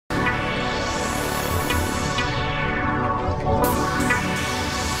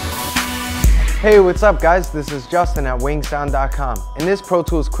Hey, what's up guys? This is Justin at WinkSound.com. In this Pro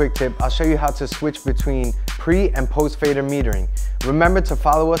Tools quick tip, I'll show you how to switch between pre and post fader metering. Remember to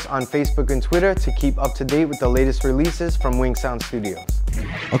follow us on Facebook and Twitter to keep up to date with the latest releases from WinkSound Studios.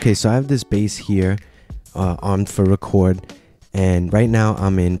 Okay, so I have this bass here on for record, and right now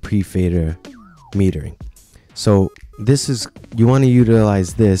I'm in pre-fader metering. So this is, you want to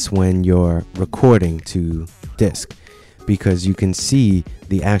utilize this when you're recording to disk, because you can see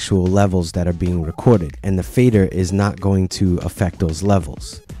the actual levels that are being recorded, and the fader is not going to affect those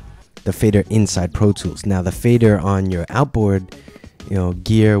levels. The fader inside Pro Tools. Now the fader on your outboard,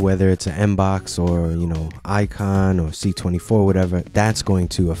 gear, whether it's an M-Box or Icon or C24, whatever, that's going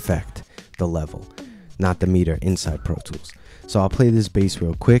to affect the level, not the meter inside Pro Tools. So I'll play this bass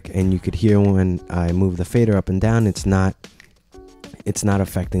real quick, and you could hear when I move the fader up and down, it's not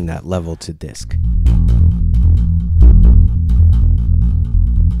affecting that level to disk.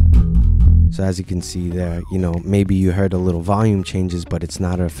 So as you can see there, maybe you heard a little volume changes, but it's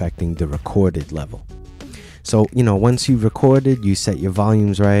not affecting the recorded level. So, once you've recorded, you set your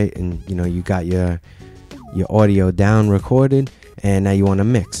volumes right, and, you got your audio down recorded, and now you want to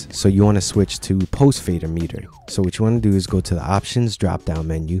mix. So you want to switch to post fader metering. So what you want to do is go to the options drop down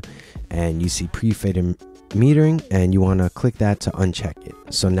menu, and you see pre-fader metering, and you want to click that to uncheck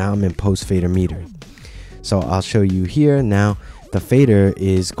it. So now I'm in post fader metering. So I'll show you here now. The fader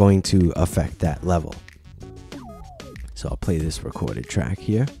is going to affect that level. So I'll play this recorded track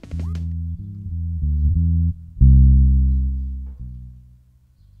here.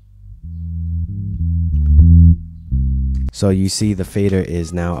 So you see the fader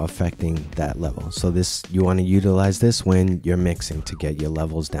is now affecting that level. So you want to utilize this when you're mixing to get your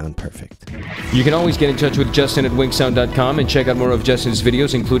levels down perfect. You can always get in touch with Justin at WinkSound.com and check out more of Justin's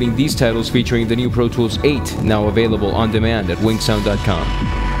videos, including these titles featuring the new Pro Tools 8, now available on demand at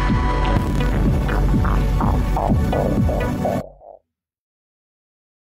WinkSound.com.